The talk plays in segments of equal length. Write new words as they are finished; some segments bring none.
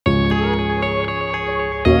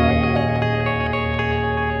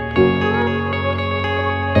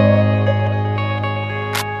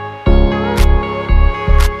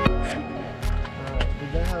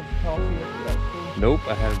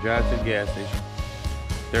I had to drive to the gas station.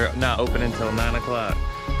 They're not open until 9 o'clock.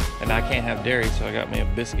 And I can't have dairy, so I got me a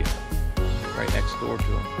biscuit right next door to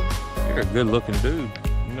them. You're a good looking dude.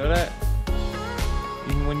 You know that?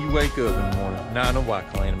 Even when you wake up in the morning. Now I know why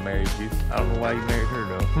Kalina married you. I don't know why you married her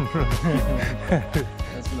though.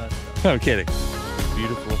 That's messed up. I'm kidding. She's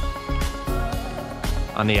beautiful.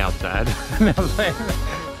 On the outside.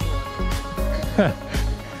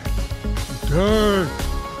 Dang,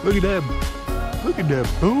 look at that. Look at that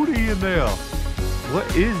booty in there.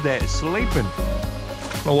 What is that sleeping?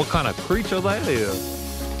 Well, what kind of creature that is?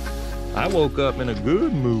 I woke up in a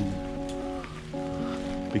good mood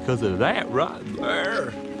because of that right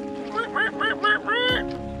there.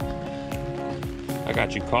 I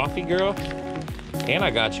got you coffee, girl, and I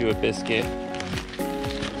got you a biscuit.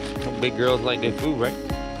 Big girls like their food, right?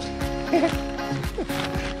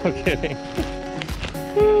 I'm kidding.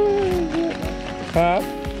 Huh?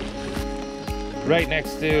 Right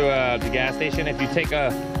next to the gas station. If you take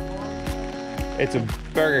it's a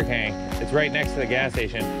Burger King. It's right next to the gas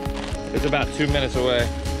station. It's about 2 minutes away.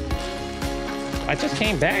 I just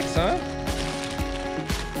came back, son.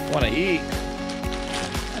 Want to eat?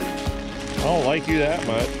 I don't like you that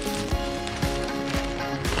much.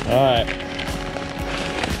 All right.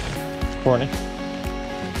 Courtney.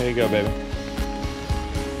 There you go, baby.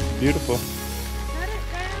 Beautiful. Shut it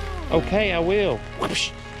down. Okay, I will. Whoosh.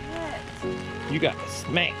 What? You got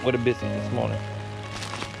smacked with a biscuit this morning.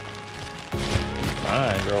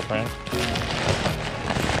 Fine, girlfriend.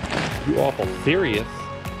 You awful serious.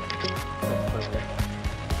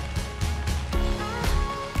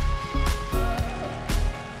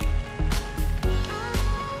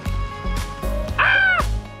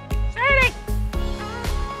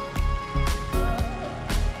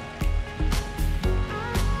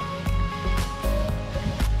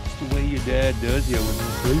 Dad does you when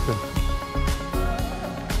you're sleeping.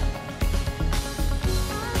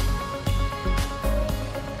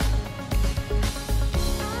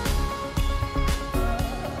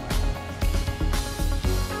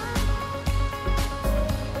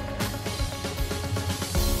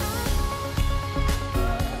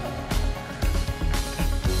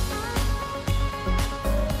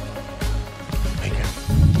 Wake up.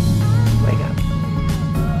 Wake up.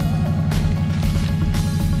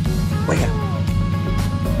 Wake up.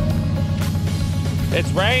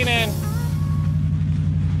 It's raining.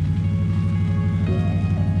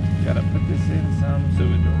 Gotta put this in some so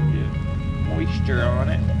it don't get moisture on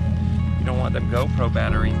it. You don't want them GoPro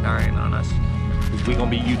batteries dying on us. Cause we gonna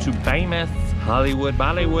be YouTube famous. Hollywood,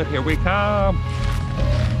 Bollywood, here we come.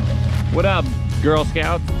 What up, Girl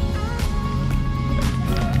Scouts?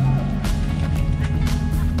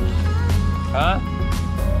 Huh?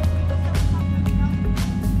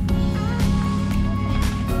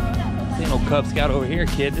 No Cub Scout over here,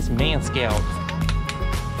 kid. This Man Scout.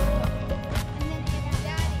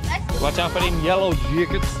 Watch out for them yellow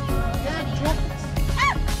jackets.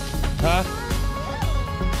 Huh?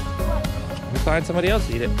 We find somebody else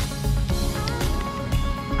to eat it.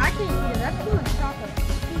 I can't eat it. That's too much chocolate.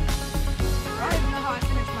 I don't even know how I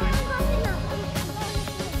finished mine.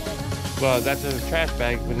 Well, that's a trash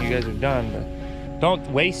bag when you guys are done, but don't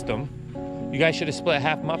waste them. You guys should have split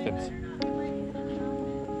half muffins.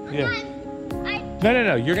 Yeah.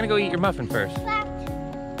 No. You're gonna go eat your muffin first.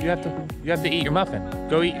 You have to eat your muffin.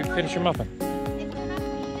 Go finish your muffin.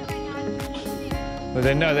 But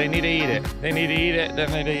then no, they need to eat it. They need to eat it,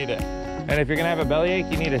 then they need to eat it. And if you're gonna have a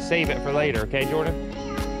bellyache, you need to save it for later, okay, Jordan?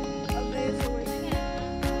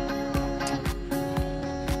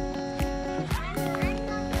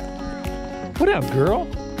 What up, girl?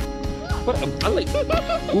 What up?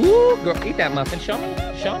 Ooh, girl, eat that muffin. Show me.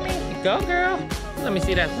 Show me. Go, girl. Let me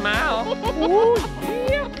see that smile. Ooh,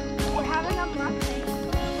 yeah. We're having a muffin.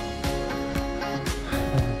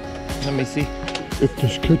 Let me see. If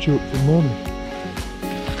there's ketchup for mommy.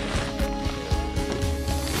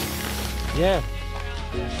 Yeah.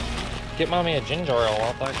 Get mommy a ginger ale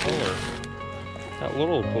out that cooler. That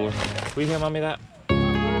little cooler. Will you hear mommy that?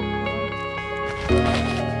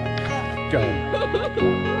 Go.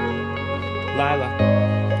 Lila.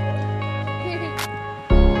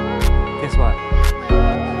 Guess what?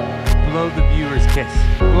 Blow the viewer's kiss.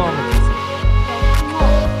 Blow him a kiss.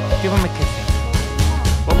 Give him a kiss.